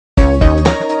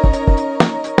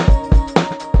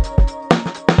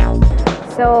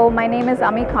So my name is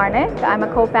Ami Karnik. I'm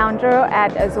a co-founder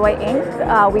at Azoy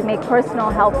Inc. We make personal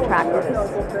health trackers.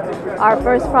 Our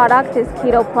first product is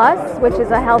Kito Plus, which is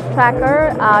a health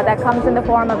tracker that comes in the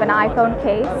form of an iPhone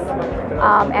case,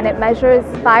 and it measures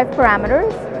 5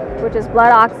 parameters, which is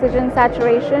blood oxygen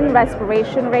saturation,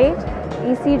 respiration rate,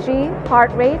 ECG,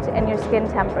 heart rate, and your skin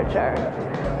temperature.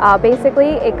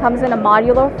 Basically, it comes in a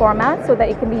modular format so that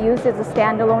it can be used as a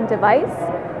standalone device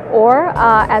or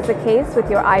as a case with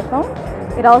your iPhone.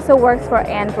 It also works for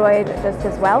Android just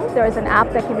as well. There is an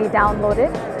app that can be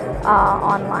downloaded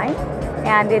online,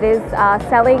 and it is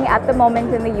selling at the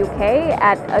moment in the UK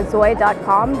at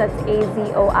azoy.com, that's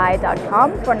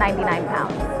azoi.com, for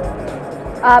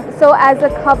 £99. So as a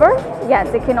cover,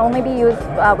 yes, it can only be used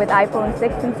with iPhone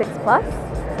 6 and 6 Plus.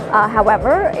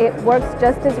 However, it works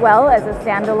just as well as a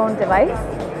standalone device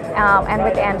and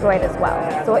with Android as well.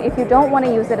 So if you don't want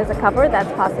to use it as a cover, that's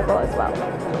possible as well.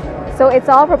 So it's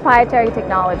all proprietary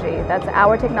technology. That's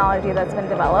our technology that's been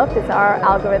developed. It's our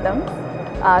algorithms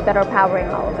that are powering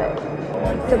all of it.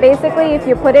 So basically, if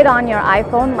you put it on your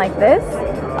iPhone like this,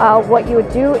 what you would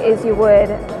do is you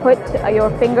would put your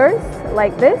fingers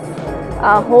like this,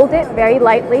 hold it very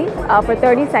lightly for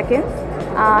 30 seconds,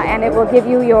 and it will give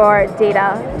you your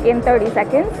data in 30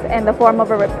 seconds in the form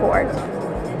of a report.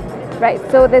 Right,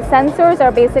 so the sensors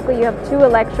are basically, you have 2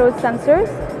 electrode sensors,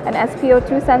 an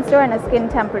SpO2 sensor and a skin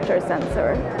temperature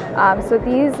sensor. So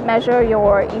these measure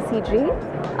your ECG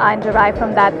and derive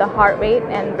from that the heart rate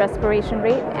and respiration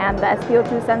rate, and the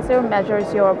SpO2 sensor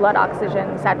measures your blood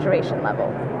oxygen saturation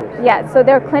level. Yeah, so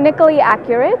they're clinically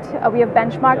accurate. We have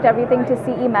benchmarked everything to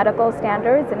CE medical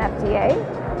standards and FDA.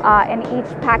 And each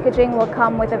packaging will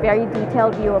come with a very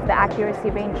detailed view of the accuracy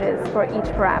ranges for each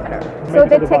parameter. So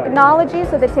the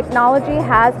technology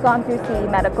has gone through CE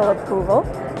medical approval.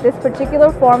 This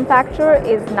particular form factor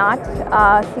is not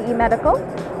CE medical,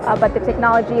 but the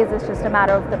technology is just a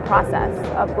matter of the process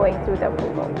of going through the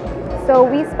approval. So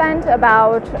we spent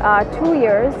about 2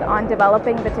 years on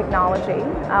developing the technology.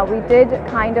 We did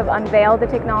kind of unveil the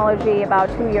technology about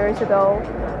 2 years ago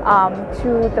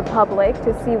to the public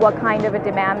to see what kind of a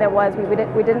demand there was.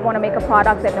 We didn't want to make a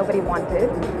product that nobody wanted.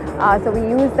 So we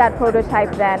used that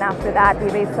prototype then. After that, we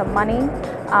raised some money,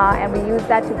 and we used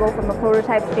that to go from a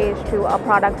prototype stage to a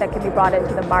product that can be brought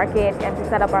into the market and to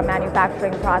set up our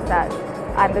manufacturing process.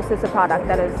 And this is a product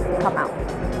that has come out.